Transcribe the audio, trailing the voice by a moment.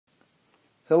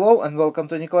Hello and welcome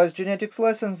to Nikolai's genetics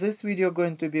lesson. This video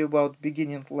going to be about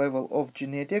beginning level of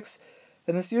genetics.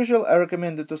 And as usual, I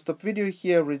recommend you to stop video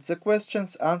here, read the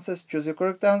questions, answers, choose the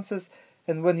correct answers,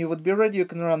 and when you would be ready, you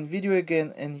can run video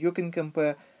again and you can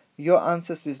compare your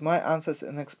answers with my answers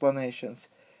and explanations.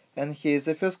 And here is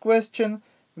the first question.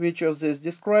 Which of these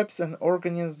describes an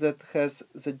organism that has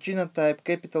the genotype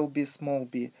capital B, small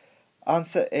b?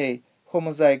 Answer A,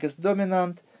 homozygous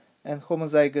dominant, and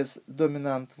homozygous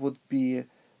dominant would be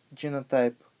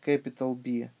genotype capital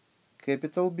B,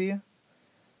 capital B.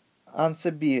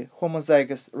 Answer B,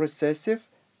 homozygous recessive,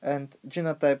 and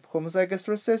genotype homozygous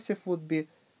recessive would be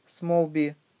small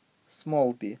b,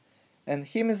 small b. And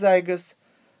hemizygous,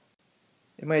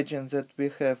 imagine that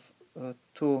we have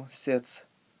two sets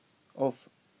of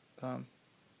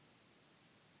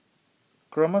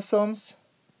chromosomes.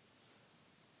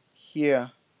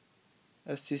 Here,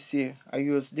 as you see, I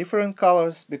use different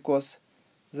colors because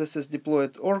this is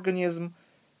diploid organism,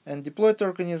 and diploid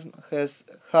organism has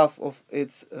half of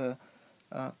its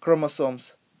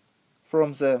chromosomes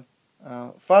from the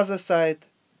father side,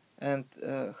 and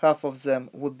half of them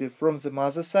would be from the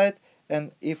mother side.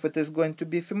 And if it is going to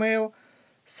be female,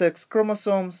 sex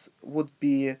chromosomes would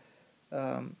be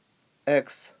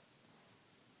X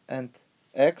and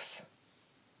X.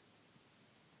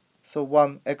 So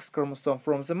one X chromosome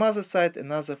from the mother side,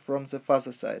 another from the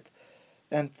father side.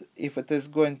 And if it is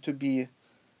going to be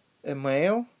a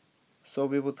male, so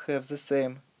we would have the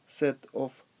same set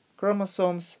of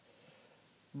chromosomes,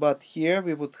 but here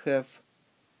we would have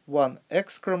one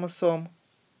X chromosome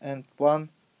and one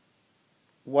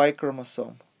Y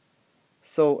chromosome.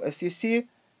 So as you see,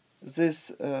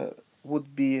 this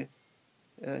would be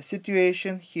a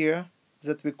situation here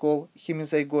that we call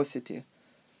hemizygosity,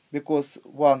 because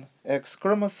one X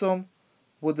chromosome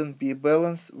wouldn't be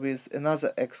balanced with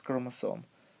another X chromosome.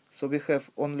 So we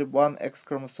have only one X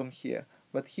chromosome here,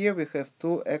 but here we have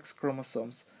two X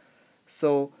chromosomes.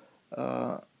 So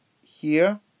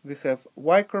here we have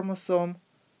Y chromosome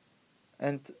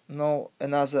and no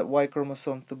another Y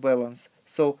chromosome to balance.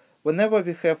 So whenever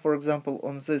we have, for example,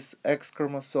 on this X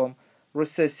chromosome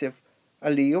recessive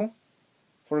allele,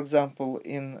 for example,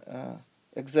 in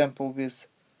example with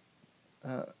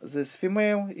this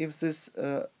female, if this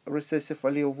recessive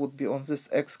allele would be on this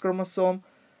X chromosome,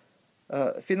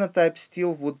 phenotype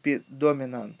still would be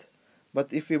dominant.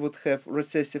 But if we would have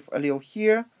recessive allele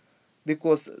here,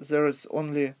 because there is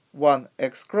only one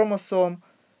X chromosome,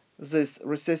 this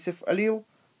recessive allele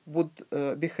would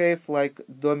behave like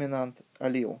dominant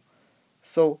allele.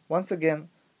 So once again,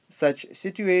 such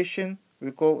situation we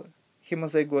call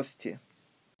homozygosity.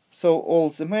 So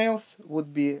all the males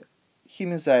would be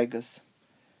hemizygous.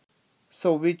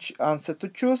 So which answer to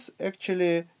choose?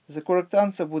 Actually, the correct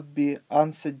answer would be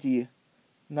answer D,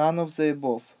 none of the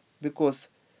above, because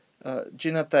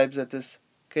genotype that is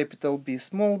capital B,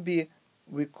 small b,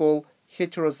 we call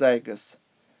heterozygous.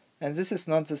 And this is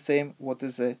not the same what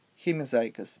is a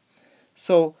hemizygous.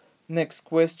 So next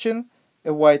question,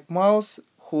 a white mouse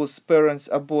whose parents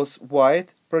are both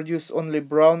white produce only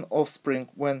brown offspring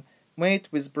when mate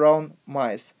with brown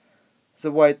mice.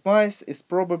 The white mice is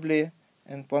probably,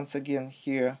 and once again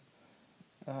here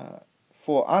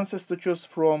four answers to choose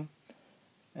from,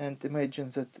 and imagine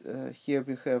that here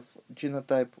we have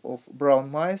genotype of brown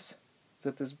mice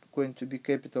that is going to be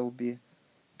capital B,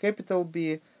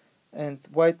 and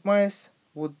white mice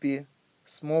would be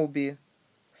small b,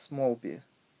 small b.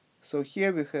 So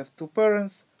here we have two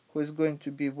parents who is going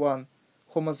to be one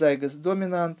homozygous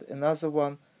dominant, another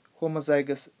one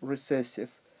homozygous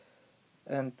recessive,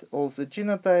 and all the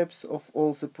genotypes of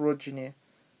all the progeny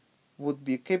would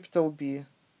be capital B,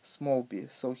 small b,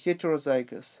 so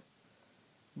heterozygous.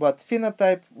 But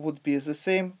phenotype would be the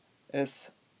same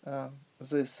as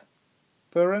this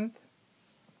parent,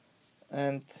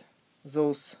 and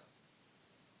those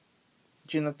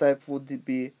genotype would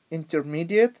be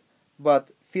intermediate, but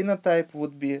phenotype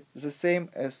would be the same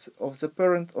as of the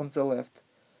parent on the left.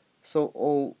 So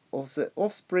all of the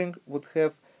offspring would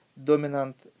have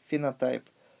dominant phenotype.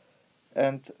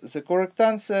 And the correct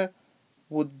answer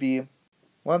would be,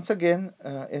 once again,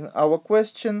 in our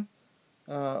question,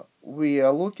 we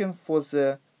are looking for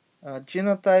the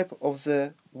genotype of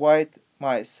the white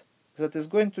mice. That is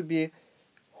going to be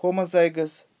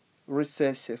homozygous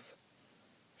recessive.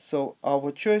 So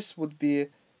our choice would be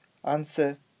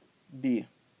answer B.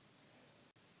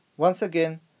 Once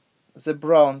again, the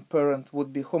brown parent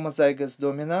would be homozygous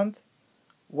dominant,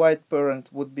 white parent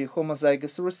would be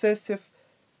homozygous recessive,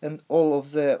 and all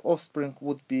of the offspring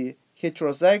would be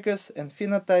heterozygous, and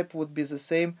phenotype would be the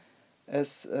same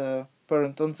as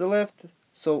parent on the left.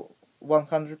 So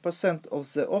 100%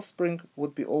 of the offspring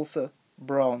would be also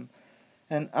brown.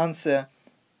 And answer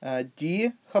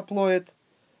D, haploid,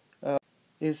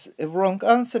 is a wrong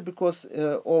answer, because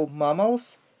all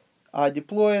mammals are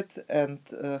diploid, and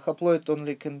haploid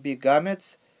only can be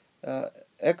gametes,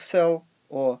 egg cell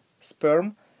or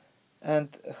sperm,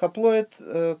 and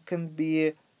haploid can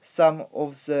be some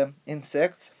of the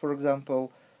insects. For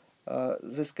example,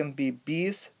 this can be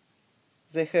bees.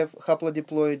 They have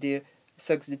haplodiploidy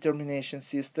sex determination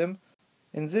system.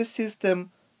 In this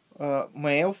system,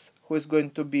 males, who is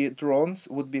going to be drones,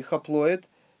 would be haploid,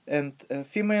 and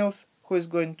females, who is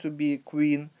going to be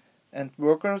queen and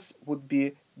workers, would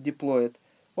be diploid.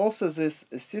 Also, this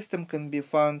system can be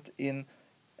found in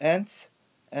ants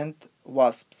and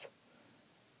wasps.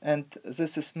 And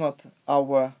this is not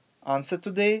our answer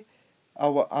today.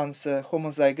 Our answer,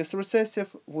 homozygous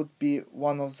recessive, would be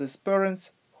one of these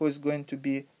parents who is going to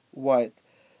be white.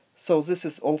 So this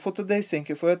is all for today. Thank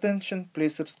you for your attention.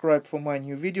 Please subscribe for my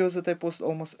new videos that I post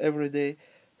almost every day.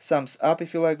 Thumbs up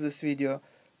if you like this video.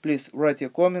 Please write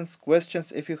your comments,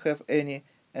 questions if you have any,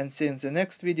 and see you in the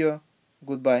next video.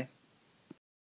 Goodbye.